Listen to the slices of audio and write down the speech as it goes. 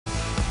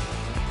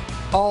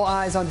All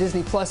eyes on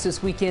Disney Plus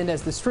this weekend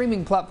as the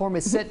streaming platform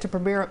is set to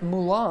premiere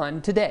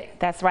Mulan today.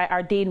 That's right.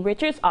 Our Dean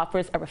Richards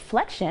offers a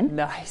reflection.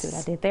 Nice. See what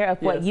I did there?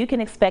 Of what you can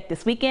expect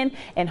this weekend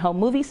in home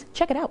movies.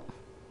 Check it out.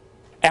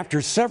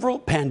 After several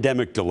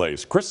pandemic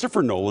delays,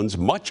 Christopher Nolan's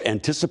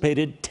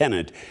much-anticipated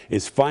Tenet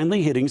is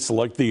finally hitting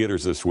select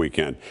theaters this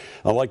weekend.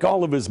 Like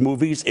all of his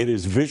movies, it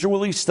is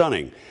visually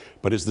stunning,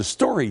 but is the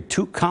story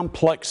too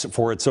complex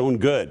for its own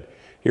good?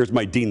 Here's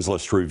my Dean's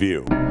List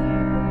review.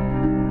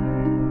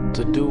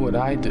 To do what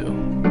I do,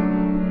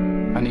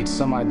 I need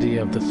some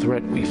idea of the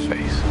threat we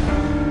face.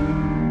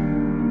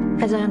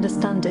 As I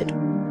understand it,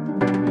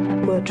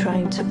 we're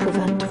trying to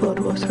prevent World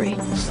War III.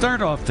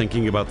 Start off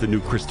thinking about the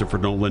new Christopher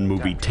Nolan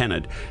movie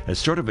Tenet as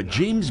sort of a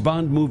James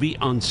Bond movie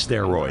on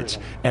steroids.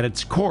 At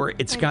its core,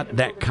 it's got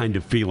that kind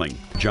of feeling.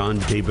 John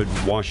David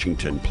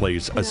Washington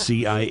plays a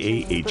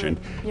CIA agent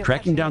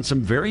tracking down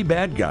some very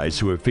bad guys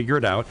who have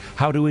figured out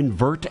how to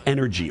invert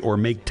energy or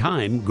make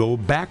time go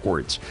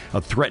backwards,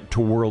 a threat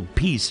to world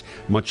peace,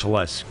 much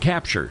less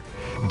capture.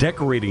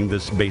 Decorating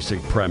this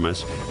basic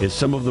premise is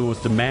some of the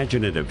most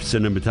imaginative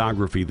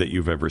cinematography that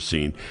you've ever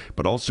seen,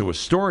 but also a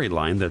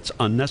storyline that's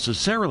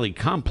unnecessarily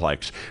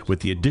complex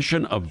with the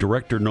addition of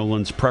director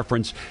Nolan's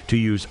preference to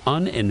use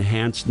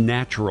unenhanced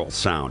natural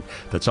sound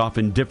that's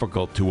often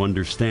difficult to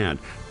understand.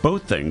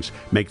 Both things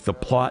make the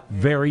plot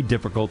very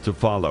difficult to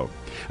follow.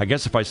 I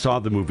guess if I saw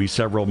the movie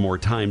several more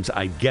times,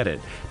 I'd get it,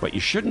 but you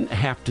shouldn't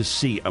have to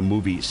see a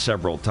movie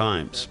several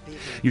times.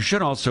 You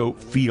should also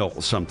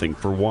feel something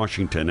for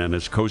Washington and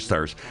his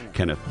co-stars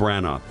Kenneth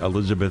Branagh,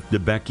 Elizabeth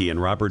Debicki,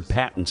 and Robert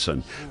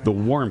Pattinson. The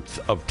warmth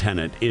of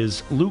Tenet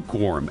is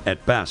lukewarm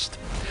at best.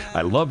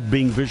 I love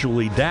being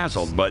visually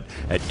dazzled, but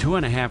at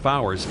 2.5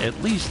 hours, at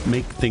least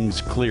make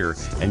things clear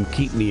and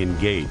keep me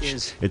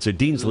engaged. It's a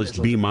Dean's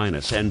List B-,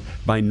 and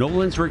by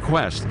Nolan's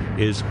request,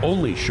 is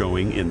only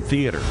showing in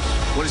theaters.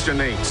 What is your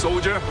name,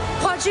 soldier?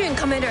 Hua Jun,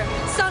 Commander,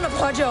 son of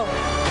Hua Zhou.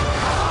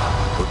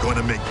 We're going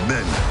to make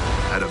men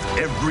out of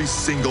every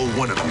single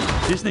one of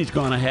you. Disney's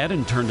gone ahead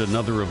and turned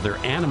another of their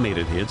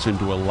animated hits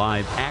into a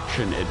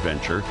live-action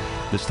adventure.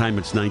 This time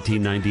it's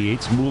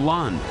 1998's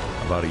Mulan,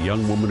 about a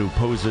young woman who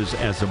poses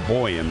as a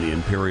boy in the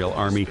Imperial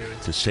Army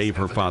to save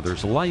her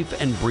father's life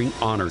and bring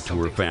honor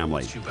to her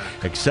family.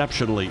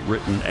 Exceptionally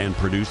written and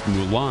produced,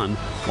 Mulan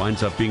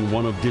winds up being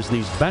one of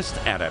Disney's best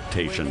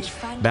adaptations,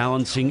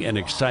 balancing an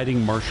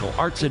exciting martial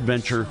arts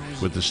adventure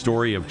with the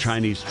story of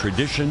Chinese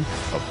tradition,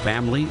 of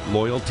family,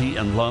 loyalty,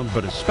 and love,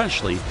 but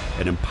especially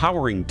an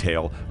empowering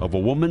tale of a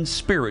woman's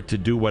spirit to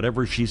do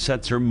whatever she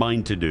sets her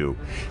mind to do.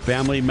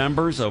 Family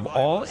members of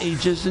all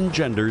ages and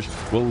genders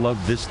will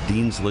love this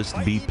Dean's List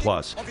B+,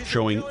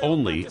 showing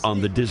only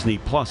on the Disney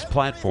Plus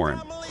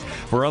platform.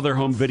 For other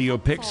home video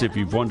picks, if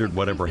you've wondered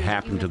whatever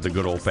happened to the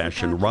good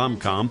old-fashioned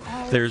rom-com,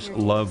 there's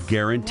Love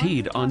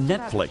Guaranteed on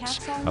Netflix,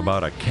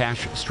 about a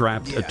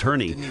cash-strapped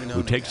attorney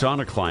who takes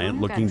on a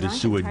client looking to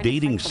sue a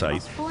dating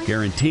site,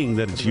 guaranteeing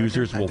that its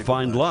users will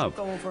find love.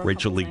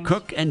 Rachel Lee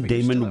Cook and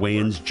Damon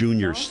Wayans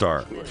Jr.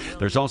 star.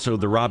 There's also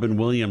the Robin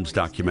Williams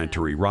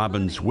documentary,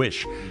 Robin's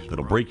Wish,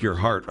 that'll break your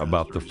heart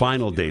about the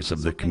final days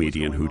of the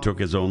comedian who took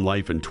his own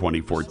life in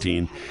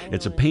 2014.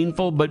 It's a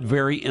painful but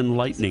very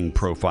enlightening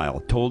profile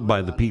told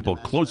by the people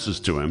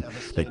closest to him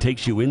that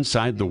takes you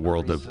inside the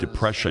world of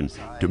depression,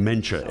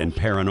 dementia, and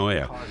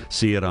paranoia.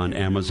 See it on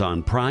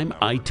Amazon Prime,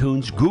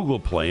 iTunes, Google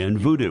Play, and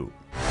Vudu.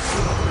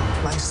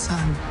 My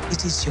son,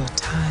 it is your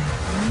time.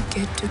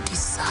 You get to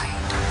decide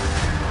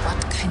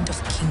what kind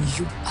of king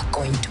you are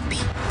going to be.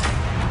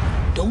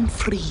 Don't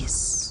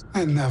freeze.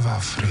 I never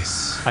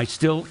freeze. I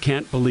still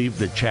can't believe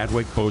that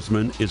Chadwick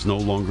Boseman is no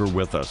longer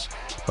with us,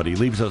 but he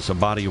leaves us a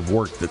body of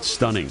work that's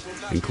stunning,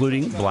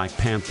 including Black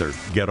Panther,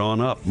 Get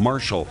On Up,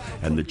 Marshall,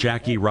 and the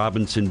Jackie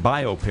Robinson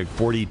biopic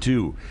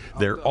 42.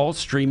 They're all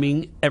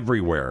streaming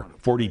everywhere.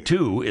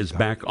 42 is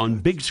back on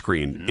big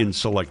screen in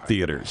select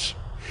theaters.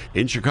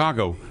 In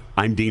Chicago,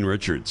 I'm Dean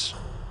Richards.